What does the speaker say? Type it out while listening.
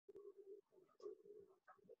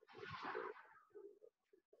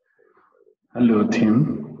Hello,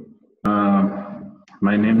 team.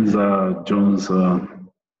 My name is Jones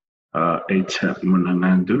H.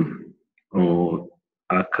 Munangandu, or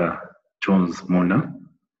Aka Jones Mona.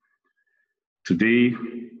 Today,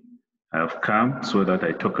 I've come so that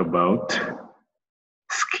I talk about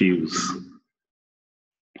skills.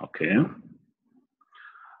 Okay.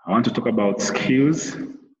 I want to talk about skills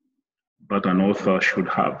that an author should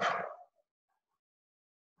have.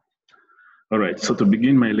 All right, so to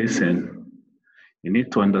begin my lesson, you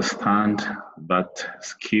need to understand that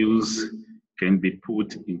skills can be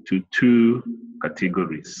put into two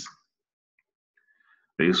categories.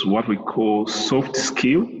 There is what we call soft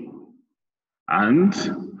skill and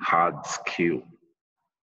hard skill.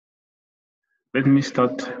 Let me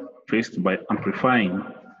start first by amplifying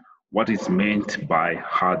what is meant by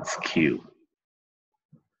hard skill.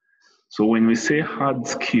 So when we say hard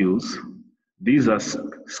skills, these are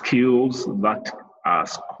skills that are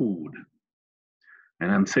schooled.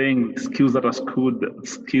 And I'm saying skills that are schooled,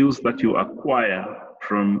 skills that you acquire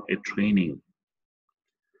from a training.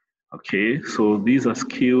 Okay, so these are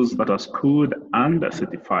skills that are schooled and are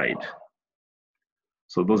certified.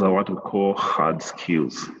 So those are what we call hard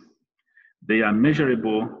skills. They are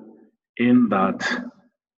measurable in that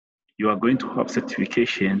you are going to have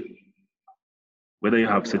certification, whether you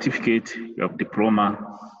have certificate, you have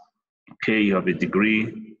diploma, okay, you have a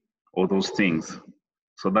degree, all those things.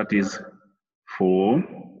 So that is for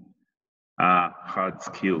hard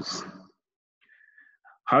skills.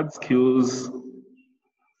 Hard skills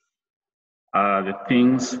are the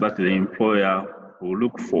things that the employer will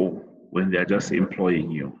look for when they're just employing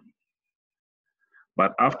you.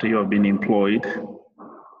 But after you have been employed,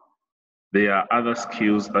 there are other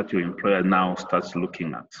skills that your employer now starts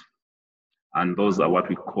looking at. And those are what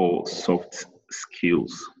we call soft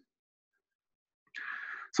skills.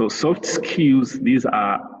 So soft skills, these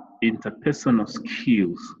are interpersonal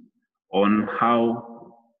skills on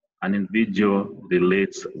how an individual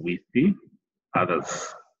relates with the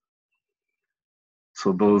others.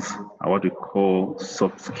 So those are what we call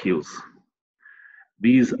soft skills.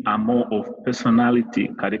 These are more of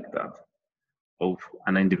personality, character of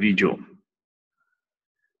an individual.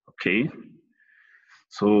 Okay,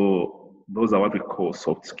 so those are what we call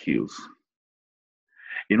soft skills.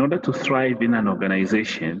 In order to thrive in an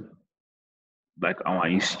organization, like our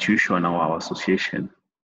institution or our association,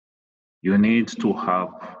 you need to have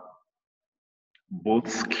both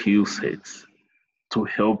skill sets to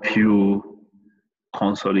help you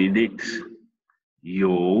consolidate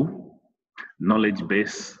your knowledge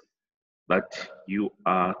base that you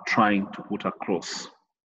are trying to put across.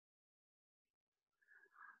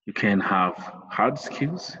 You can have hard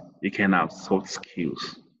skills, you can have soft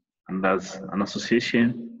skills. And as an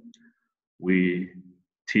association, we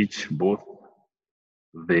teach both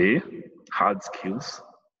the hard skills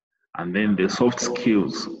and then the soft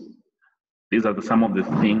skills. These are some of the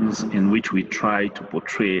things in which we try to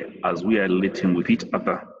portray as we are relating with each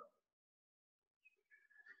other.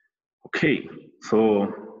 Okay,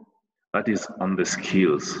 so that is on the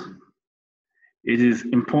skills. It is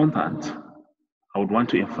important, I would want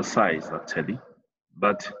to emphasize actually,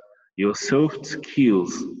 that your soft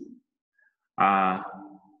skills are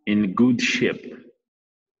in good shape.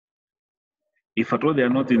 If at all they are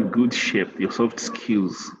not in good shape, your soft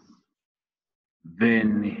skills,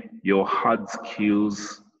 then your hard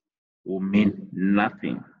skills will mean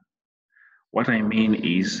nothing. What I mean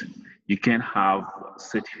is you can have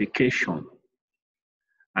certification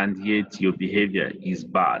and yet your behavior is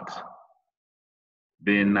bad.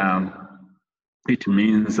 Then it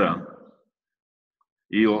means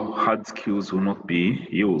your hard skills will not be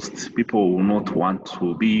used. People will not want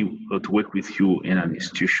to be or to work with you in an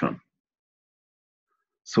institution.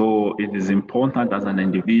 So it is important as an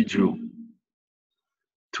individual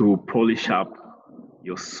to polish up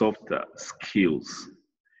your soft skills,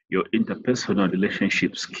 your interpersonal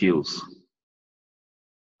relationship skills.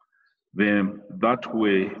 Then that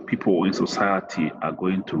way people in society are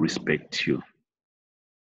going to respect you.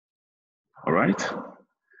 All right?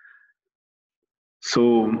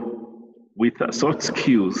 So with soft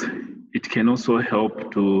skills, it can also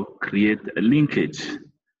help to create a linkage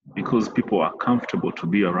because people are comfortable to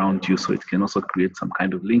be around you. So it can also create some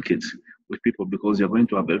kind of linkage with people because you're going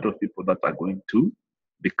to have a lot of people that are going to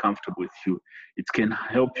be comfortable with you. It can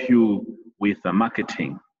help you with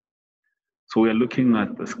marketing. So we're looking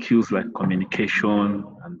at the skills like communication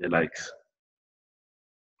and the likes.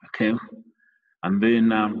 Okay. And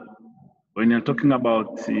then when you're talking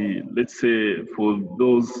about, let's say, for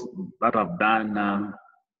those that have done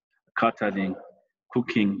catering,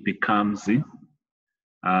 cooking becomes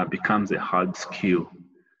a hard skill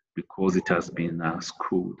because it has been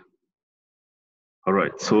schooled. All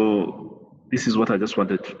right, so this is what I just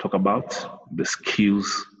wanted to talk about, the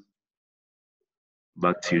skills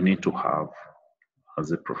that you need to have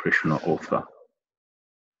as a professional author.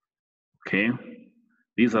 Okay,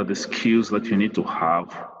 these are the skills that you need to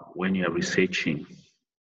have when you're researching,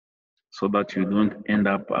 so that you don't end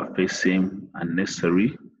up facing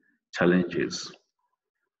unnecessary challenges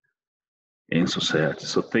in society.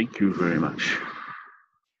 So thank you very much.